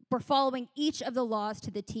were following each of the laws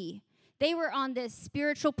to the T. They were on this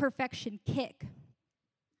spiritual perfection kick.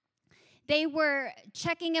 They were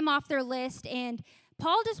checking them off their list, and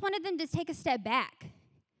Paul just wanted them to take a step back.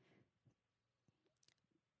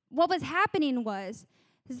 What was happening was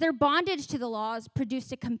their bondage to the laws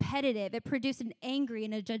produced it produced an angry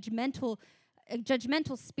and a judgmental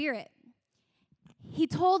spirit. He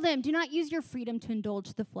told them, do not use your freedom to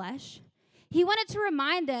indulge the flesh. He wanted to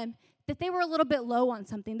remind them that they were a little bit low on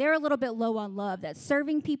something. They were a little bit low on love, that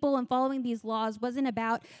serving people and following these laws wasn't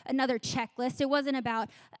about another checklist. It wasn't about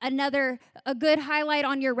a good highlight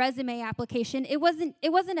on your resume application. It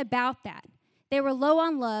wasn't about that. They were low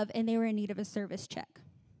on love, and they were in need of a service check.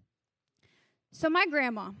 So my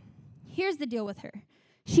grandma, here's the deal with her.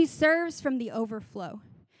 She serves from the overflow.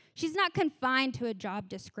 She's not confined to a job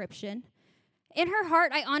description. In her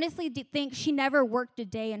heart, I honestly think she never worked a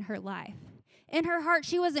day in her life. In her heart,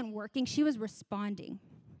 she wasn't working, she was responding.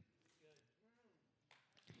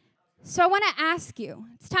 So I want to ask you,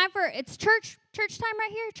 it's church time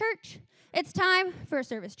right here, church. It's time for a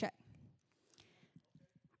service check.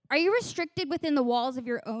 Are you restricted within the walls of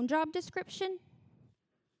your own job description?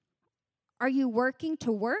 Are you working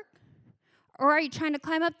to work? Or are you trying to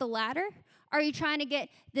climb up the ladder? Are you trying to get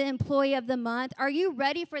the employee of the month? Are you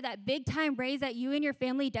ready for that big time raise that you and your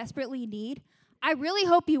family desperately need? I really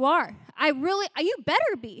hope you are. You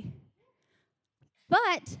better be.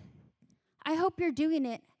 But I hope you're doing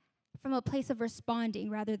it from a place of responding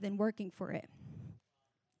rather than working for it.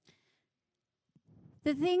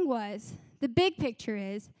 The big picture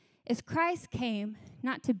is Christ came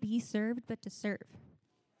not to be served, but to serve.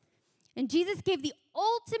 And Jesus gave the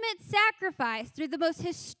ultimate sacrifice through the most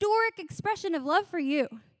historic expression of love for you.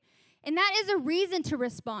 And that is a reason to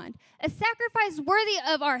respond. A sacrifice worthy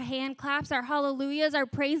of our hand claps, our hallelujahs, our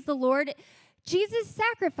praise the Lord. Jesus'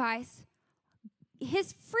 sacrifice,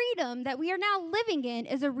 his freedom that we are now living in,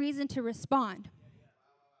 is a reason to respond.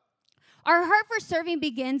 Our heart for serving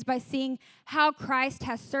begins by seeing how Christ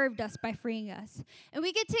has served us by freeing us. And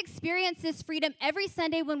we get to experience this freedom every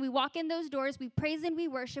Sunday when we walk in those doors. We praise and we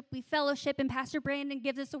worship, we fellowship, and Pastor Brandon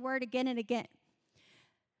gives us a word again and again.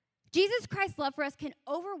 Jesus Christ's love for us can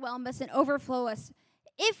overwhelm us and overflow us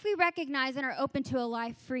if we recognize and are open to a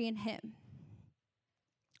life free in him.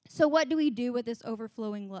 So what do we do with this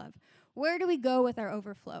overflowing love? Where do we go with our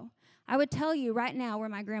overflow? I would tell you right now where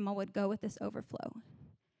my grandma would go with this overflow.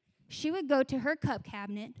 She would go to her cup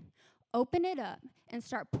cabinet, open it up, and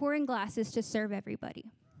start pouring glasses to serve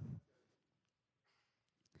everybody.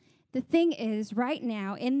 The thing is, right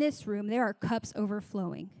now in this room, there are cups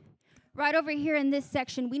overflowing. Right over here in this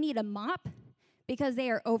section, we need a mop because they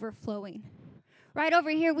are overflowing. Right over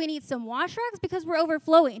here, we need some wash rags because we're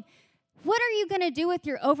overflowing. What are you going to do with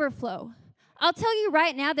your overflow? I'll tell you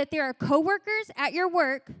right now that there are coworkers at your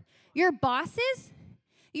work, your bosses,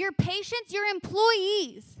 your patients, your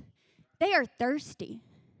employees. They are thirsty.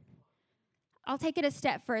 I'll take it a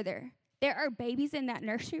step further. There are babies in that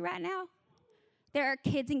nursery right now. There are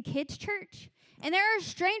kids in kids' church. And there are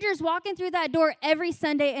strangers walking through that door every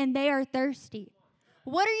Sunday, and they are thirsty.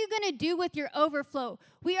 What are you going to do with your overflow?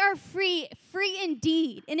 We are free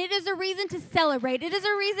indeed. And it is a reason to celebrate. It is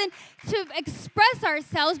a reason to express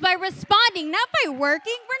ourselves by responding, not by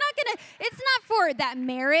working. It's not for that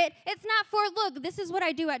merit. It's not for, look, this is what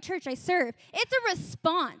I do at church, I serve. It's a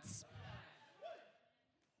response.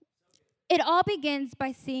 It all begins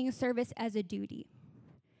by seeing service as a duty.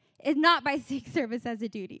 It's not by seeing service as a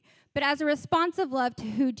duty, but as a response of love to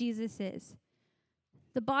who Jesus is.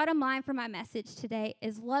 The bottom line for my message today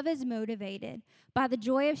is love is motivated by the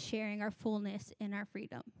joy of sharing our fullness in our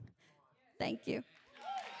freedom. Thank you.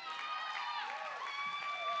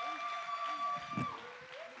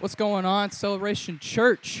 What's going on, Celebration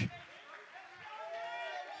Church?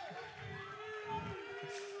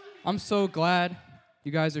 I'm so glad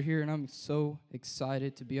you guys are here, and I'm so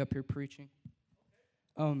excited to be up here preaching.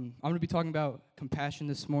 I'm going to be talking about compassion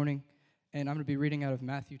this morning, and I'm going to be reading out of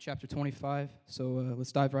Matthew chapter 25. So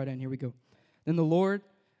let's dive right in. Here we go. Then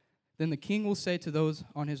the king will say to those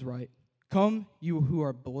on his right, "Come, you who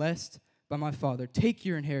are blessed by my Father, take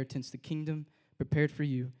your inheritance, the kingdom prepared for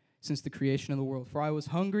you since the creation of the world. For I was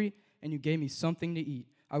hungry, and you gave me something to eat.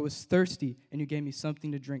 I was thirsty, and you gave me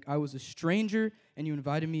something to drink. I was a stranger, and you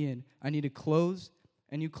invited me in. I needed clothes,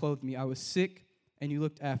 and you clothed me. I was sick, and you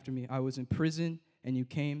looked after me. I was in prison, and you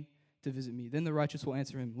came to visit me. Then the righteous will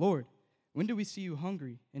answer him, Lord, when did we see you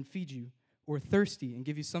hungry and feed you, or thirsty and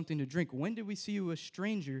give you something to drink? When did we see you a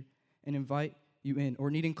stranger and invite you in, or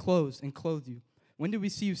needing clothes and clothe you? When did we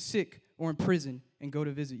see you sick or in prison and go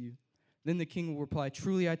to visit you? Then the king will reply,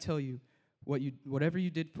 truly I tell you, whatever you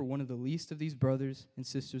did for one of the least of these brothers and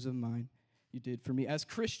sisters of mine, you did for me. As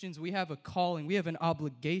Christians, we have a calling, we have an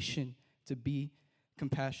obligation to be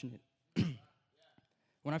compassionate.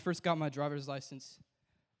 When I first got my driver's license,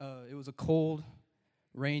 it was a cold,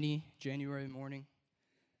 rainy January morning,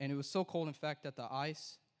 and it was so cold, in fact, that the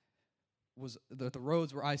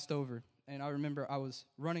roads were iced over. And I remember I was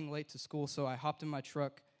running late to school, so I hopped in my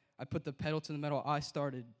truck, I put the pedal to the metal, I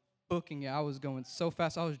started booking it. I was going so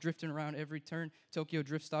fast, I was drifting around every turn, Tokyo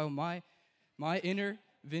Drift style. My inner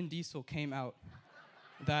Vin Diesel came out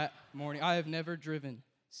that morning. I have never driven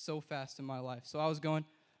so fast in my life. So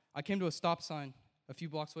I came to a stop sign a few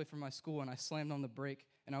blocks away from my school, and I slammed on the brake,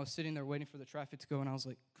 and I was sitting there waiting for the traffic to go, and I was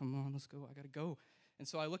like, come on, let's go, I gotta go. And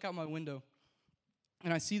so I look out my window,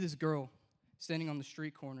 and I see this girl standing on the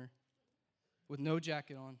street corner with no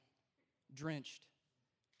jacket on, drenched,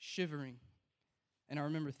 shivering. And I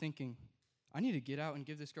remember thinking, I need to get out and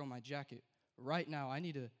give this girl my jacket right now. I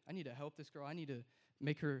need to help this girl. I need to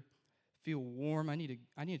make her feel warm. I need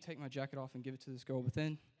to take my jacket off and give it to this girl. But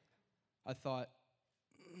then I thought,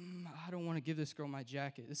 I don't want to give this girl my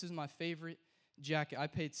jacket. This is my favorite jacket. I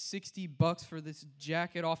paid $60 for this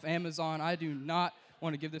jacket off Amazon. I do not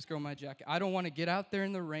want to give this girl my jacket. I don't want to get out there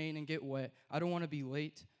in the rain and get wet. I don't want to be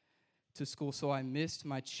late to school, so I missed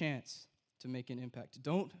my chance to make an impact.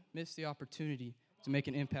 Don't miss the opportunity to make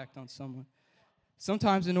an impact on someone.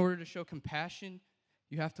 Sometimes in order to show compassion,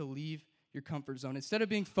 you have to leave your comfort zone. Instead of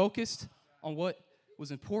being focused on what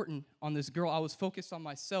was important on this girl, I was focused on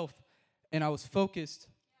myself, and I was focused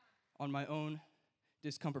on my own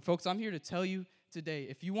discomfort. Folks, I'm here to tell you today,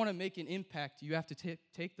 if you want to make an impact, you have to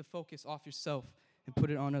take the focus off yourself and put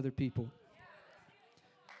it on other people.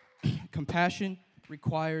 Compassion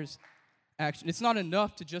requires action. It's not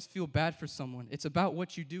enough to just feel bad for someone. It's about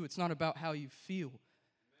what you do. It's not about how you feel.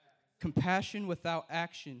 Compassion without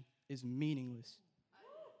action is meaningless.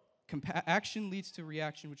 Action leads to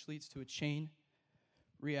reaction, which leads to a chain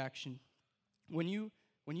reaction. When you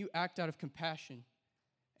act out of compassion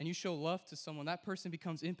and you show love to someone, that person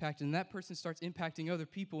becomes impacted, and that person starts impacting other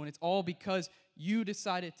people, and it's all because you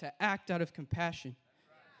decided to act out of compassion.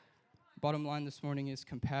 Bottom line this morning is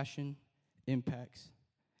compassion impacts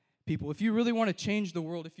people. If you really want to change the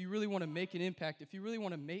world, if you really want to make an impact, if you really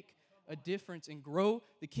want to make a difference and grow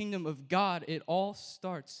the kingdom of God, it all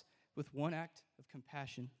starts with one act of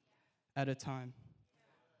compassion at a time.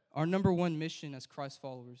 Our number one mission as Christ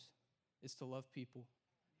followers is to love people.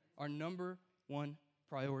 Our number one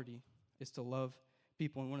priority is to love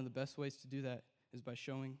people, and one of the best ways to do that is by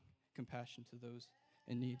showing compassion to those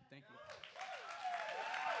in need. Thank you.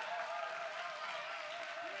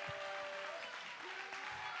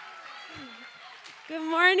 Good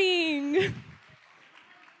morning.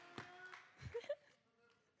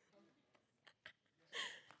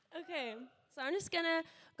 Okay, so I'm just going to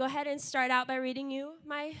go ahead and start out by reading you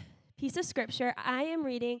my piece of scripture. I am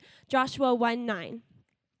reading Joshua 1:9.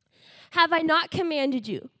 Have I not commanded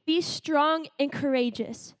you? Be strong and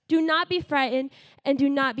courageous. Do not be frightened and do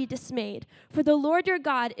not be dismayed, for the Lord your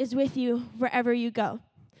God is with you wherever you go.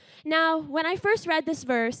 Now, when I first read this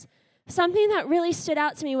verse, something that really stood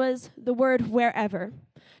out to me was the word wherever.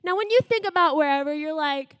 Now, when you think about wherever, you're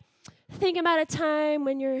like, think about a time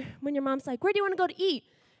when your mom's like, where do you want to go to eat?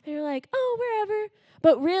 And you're like, oh, wherever.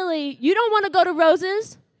 But really, you don't want to go to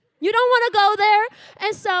Rose's. You don't want to go there.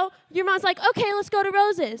 And so your mom's like, okay, let's go to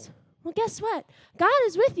Rose's. Well, guess what? God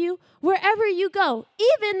is with you wherever you go,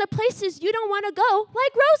 even the places you don't want to go,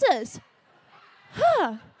 like Rose's.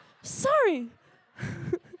 Sorry.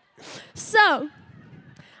 So,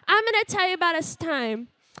 I'm going to tell you about a time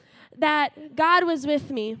that God was with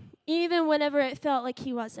me, even whenever it felt like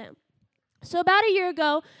he wasn't. So about a year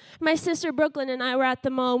ago, my sister Brooklyn and I were at the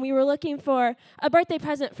mall, and we were looking for a birthday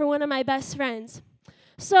present for one of my best friends.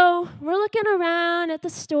 So we're looking around at the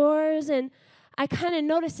stores, and I kind of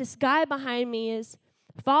noticed this guy behind me is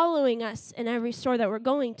following us in every store that we're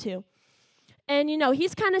going to. And,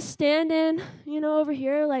 he's kind of standing, over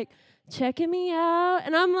here, like, checking me out.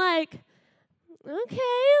 And I'm like,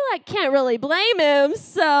 okay, can't really blame him.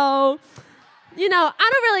 So, I don't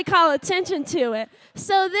really call attention to it.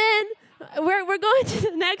 So then we're going to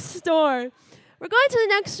the next store. We're going to the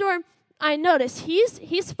next store. I notice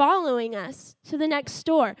he's following us to the next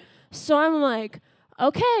store. So I'm like,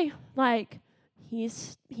 okay,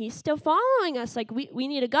 he's still following us. We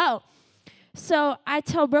need to go. So I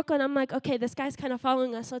tell Brooklyn, I'm like, okay, this guy's kind of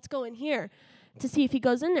following us. Let's go in here to see if he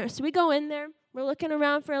goes in there. So we go in there. We're looking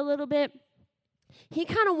around for a little bit. He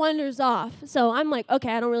kind of wanders off. So I'm like,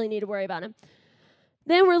 okay, I don't really need to worry about him.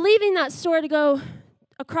 Then we're leaving that store to go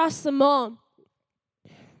across the mall.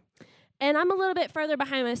 And I'm a little bit further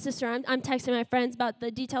behind my sister. I'm texting my friends about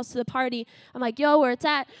the details to the party. I'm like, yo, where it's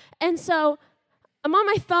at. And so I'm on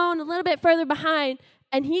my phone a little bit further behind,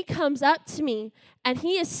 and he comes up to me, and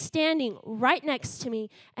he is standing right next to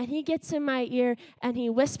me, and he gets in my ear, and he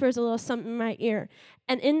whispers a little something in my ear.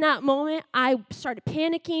 And in that moment, I started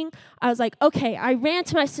panicking. I was like, okay. I ran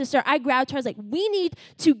to my sister. I grabbed her. I was like, we need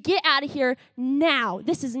to get out of here now.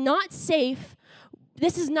 This is not safe.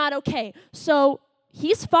 This is not okay. So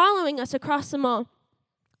he's following us across the mall.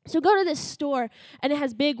 So go to this store, and it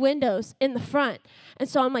has big windows in the front. And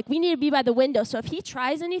so I'm like, we need to be by the window. So if he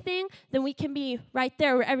tries anything, then we can be right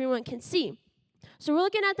there where everyone can see. So we're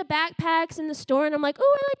looking at the backpacks in the store, and I'm like,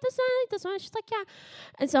 oh, I like this one, I like this one. She's like, yeah.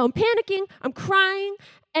 And so I'm panicking, I'm crying,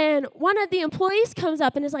 and one of the employees comes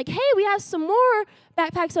up and is like, hey, we have some more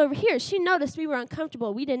backpacks over here. She noticed we were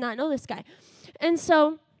uncomfortable. We did not know this guy. And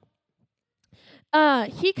so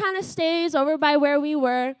he kind of stays over by where we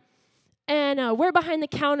were, and we're behind the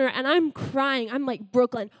counter, and I'm crying. I'm like,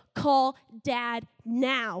 Brooklyn, call Dad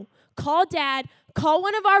now. Call Dad. Call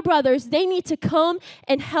one of our brothers. They need to come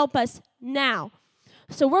and help us now.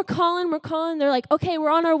 So we're calling. They're like, okay,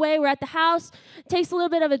 we're on our way. We're at the house. It takes a little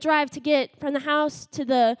bit of a drive to get from the house to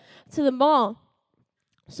the mall.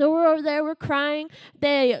 So we're over there. We're crying.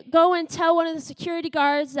 They go and tell one of the security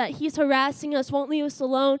guards that he's harassing us, won't leave us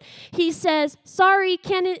alone. He says, sorry,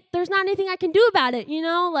 there's not anything I can do about it.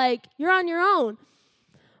 Like, you're on your own.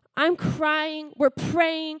 I'm crying. We're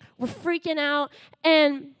praying. We're freaking out.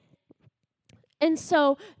 And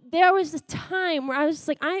so there was a time where I was just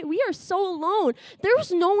like, we are so alone. There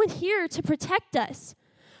was no one here to protect us.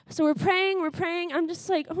 So we're praying. I'm just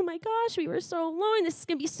like, oh my gosh, we were so alone. This is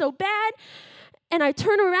going to be so bad. And I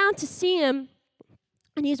turn around to see him,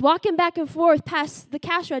 and he's walking back and forth past the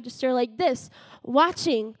cash register like this,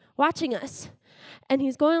 watching us. And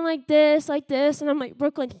he's going like this, and I'm like,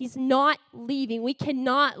 Brooklyn, he's not leaving. We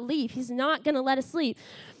cannot leave. He's not going to let us leave.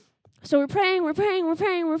 So we're praying.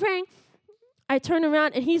 I turn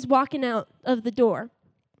around, and he's walking out of the door,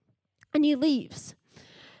 and he leaves.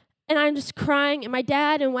 And I'm just crying, and my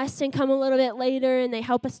dad and Weston come a little bit later, and they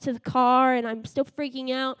help us to the car, and I'm still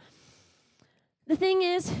freaking out. The thing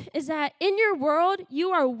is that in your world, you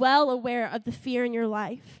are well aware of the fear in your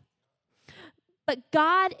life. But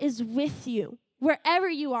God is with you wherever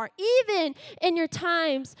you are, even in your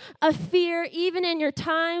times of fear, even in your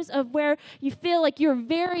times of where you feel like you're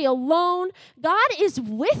very alone. God is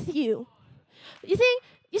with you. You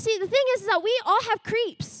see, the thing is that we all have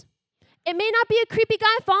creeps. It may not be a creepy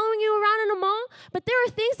guy following you around in a mall, but there are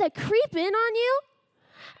things that creep in on you,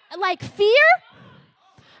 like fear,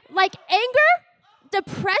 like anger,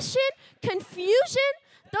 depression, confusion.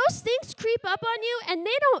 Those things creep up on you, and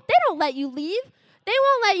they don't let you leave. They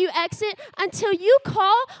won't let you exit until you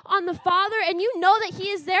call on the Father and you know that He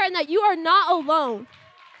is there and that you are not alone.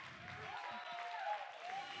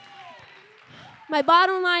 My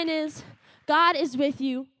bottom line is, God is with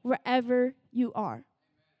you wherever you are.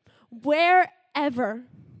 Wherever.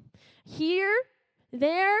 Here,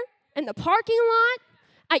 there, in the parking lot,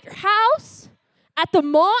 at your house, at the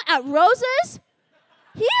mall, at Rosa's.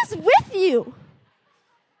 He is with you.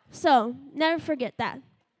 So, never forget that.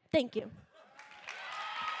 Thank you.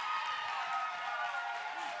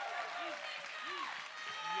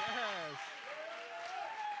 Yes.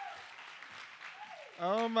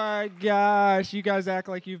 Oh my gosh, you guys act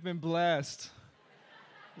like you've been blessed.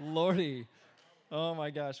 Lordy. Oh my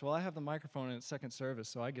gosh. Well, I have the microphone in its second service,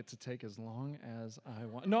 so I get to take as long as I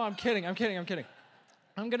want. No, I'm kidding. I'm going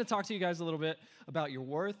to talk to you guys a little bit about your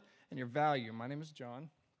worth and your value. My name is John.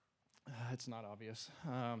 It's not obvious.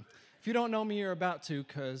 If you don't know me, you're about to,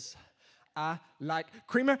 because I like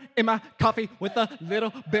creamer in my coffee with a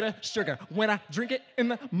little bit of sugar. When I drink it in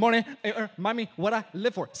the morning, it reminds me what I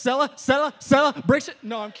live for. Celebration.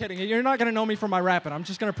 No, I'm kidding. You're not going to know me from my rapping. I'm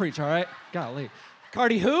just going to preach, all right? Golly.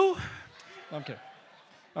 Cardi who? No, I'm kidding.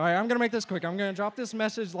 All right, I'm going to make this quick. I'm going to drop this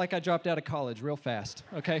message like I dropped out of college real fast,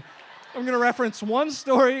 okay? I'm going to reference one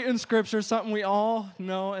story in Scripture, something we all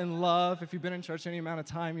know and love. If you've been in church any amount of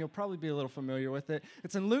time, you'll probably be a little familiar with it.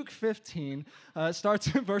 It's in Luke 15. It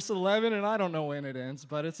starts in verse 11, and I don't know when it ends,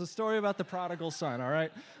 but it's a story about the prodigal son, all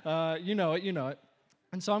right? You know it.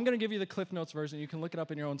 And so I'm going to give you the Cliff Notes version. You can look it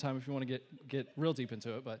up in your own time if you want to get real deep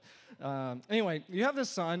into it. But anyway, you have this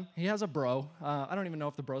son. He has a bro. I don't even know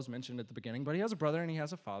if the bro's mentioned at the beginning, but he has a brother and he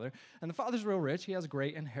has a father. And the father's real rich. He has a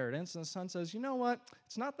great inheritance. And the son says, you know what?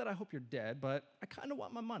 It's not that I hope you're dead, but I kind of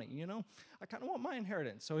want my money, you know? I kind of want my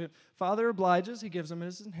inheritance. So father obliges. He gives him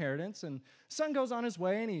his inheritance. And son goes on his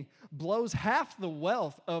way, and he blows half the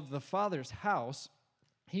wealth of the father's house.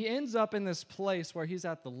 He ends up in this place where he's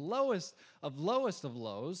at the lowest of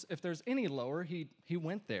lows. If there's any lower, he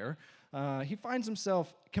went there. He finds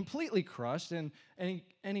himself completely crushed, and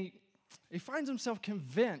he finds himself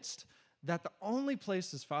convinced that the only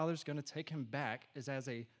place his father's going to take him back is as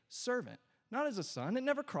a servant, not as a son. It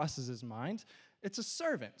never crosses his mind. It's a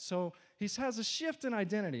servant. So he has a shift in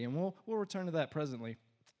identity, and we'll return to that presently.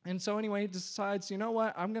 And so anyway, he decides, you know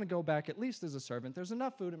what, I'm going to go back at least as a servant. There's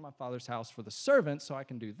enough food in my father's house for the servant, so I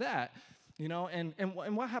can do that. You know, and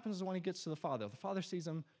what happens when he gets to the father? The father sees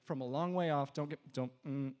him from a long way off. Don't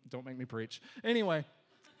make me preach. Anyway,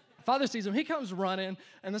 father sees him. He comes running,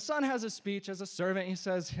 and the son has a speech as a servant. He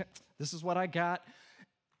says, this is what I got.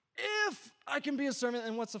 If I can be a servant,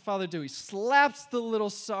 and what's the father do? He slaps the little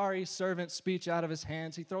sorry servant speech out of his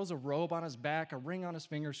hands. He throws a robe on his back, a ring on his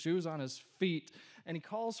finger, shoes on his feet, and he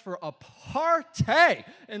calls for a party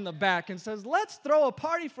in the back and says, let's throw a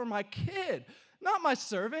party for my kid. Not my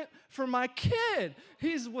servant, for my kid.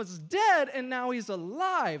 He was dead, and now he's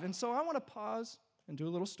alive. And so I want to pause and do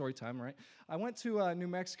a little story time, right? I went to New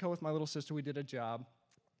Mexico with my little sister. We did a job.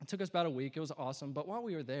 It took us about a week. It was awesome. But while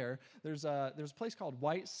we were there, there's a place called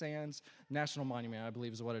White Sands National Monument, I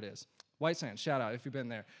believe is what it is. White Sands, shout out if you've been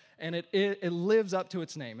there. And it lives up to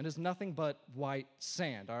its name. It is nothing but white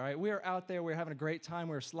sand, all right? We were out there. We were having a great time.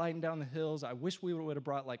 We were sliding down the hills. I wish we would have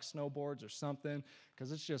brought, like, snowboards or something,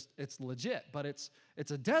 because it's legit. But it's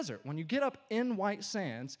a desert. When you get up in White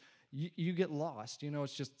Sands, you get lost. You know,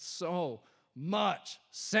 it's just so much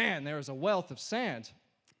sand. There is a wealth of sand.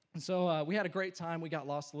 And so we had a great time. We got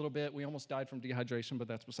lost a little bit. We almost died from dehydration, but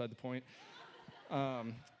that's beside the point.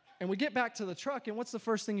 And we get back to the truck, and what's the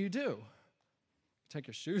first thing you do? Take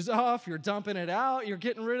your shoes off. You're dumping it out. You're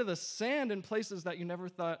getting rid of the sand in places that you never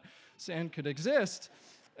thought sand could exist.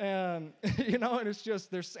 And, you know, and it's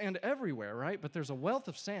just, there's sand everywhere, right? But there's a wealth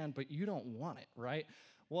of sand, but you don't want it, right?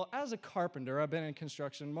 Well, as a carpenter, I've been in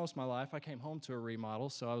construction most of my life. I came home to a remodel,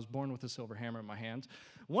 so I was born with a silver hammer in my hand.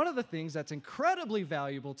 One of the things that's incredibly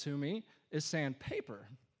valuable to me is sandpaper.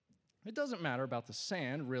 It doesn't matter about the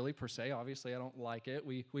sand, really, per se. Obviously, I don't like it.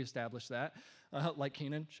 We established that. Like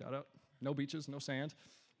Keenan, shout out. No beaches, no sand.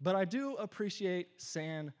 But I do appreciate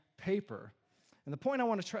sandpaper. And the point I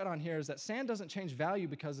want to tread on here is that sand doesn't change value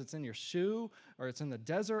because it's in your shoe, or it's in the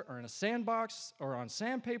desert, or in a sandbox, or on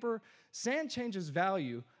sandpaper. Sand changes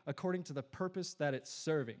value according to the purpose that it's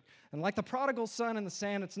serving. And like the prodigal son in the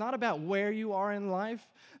sand, it's not about where you are in life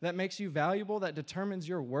that makes you valuable, that determines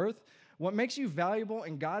your worth. What makes you valuable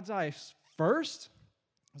in God's eyes first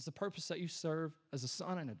is the purpose that you serve as a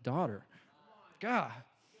son and a daughter. God.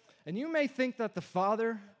 And you may think that the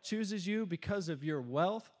Father chooses you because of your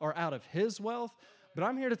wealth or out of his wealth, but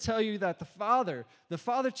I'm here to tell you that the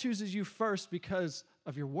Father chooses you first because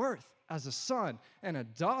of your worth as a son and a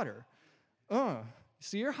daughter.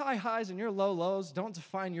 See, your high highs and your low lows don't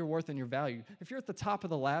define your worth and your value. If you're at the top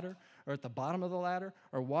of the ladder or at the bottom of the ladder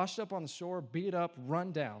or washed up on the shore, beat up,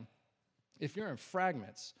 run down, if you're in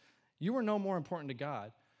fragments, you are no more important to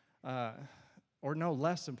God or no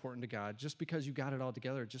less important to God just because you got it all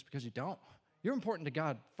together, just because you don't. You're important to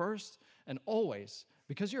God first and always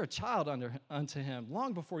because you're a child unto him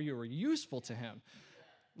long before you were useful to him.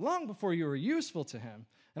 Long before you were useful to him.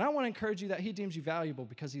 And I want to encourage you that he deems you valuable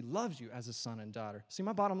because he loves you as a son and daughter. See,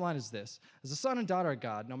 my bottom line is this. As a son and daughter of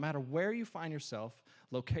God, no matter where you find yourself,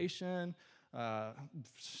 location,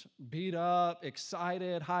 beat up,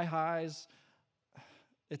 excited, high highs,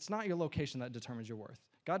 it's not your location that determines your worth.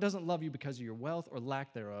 God doesn't love you because of your wealth or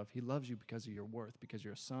lack thereof. He loves you because of your worth, because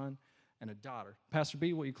you're a son and a daughter. Pastor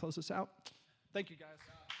B, will you close us out? Thank you, guys.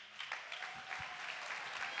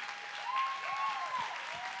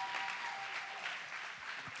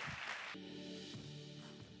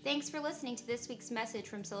 Thanks for listening to this week's message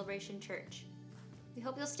from Celebration Church. We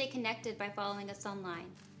hope you'll stay connected by following us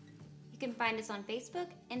online. You can find us on Facebook,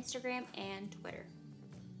 Instagram, and Twitter.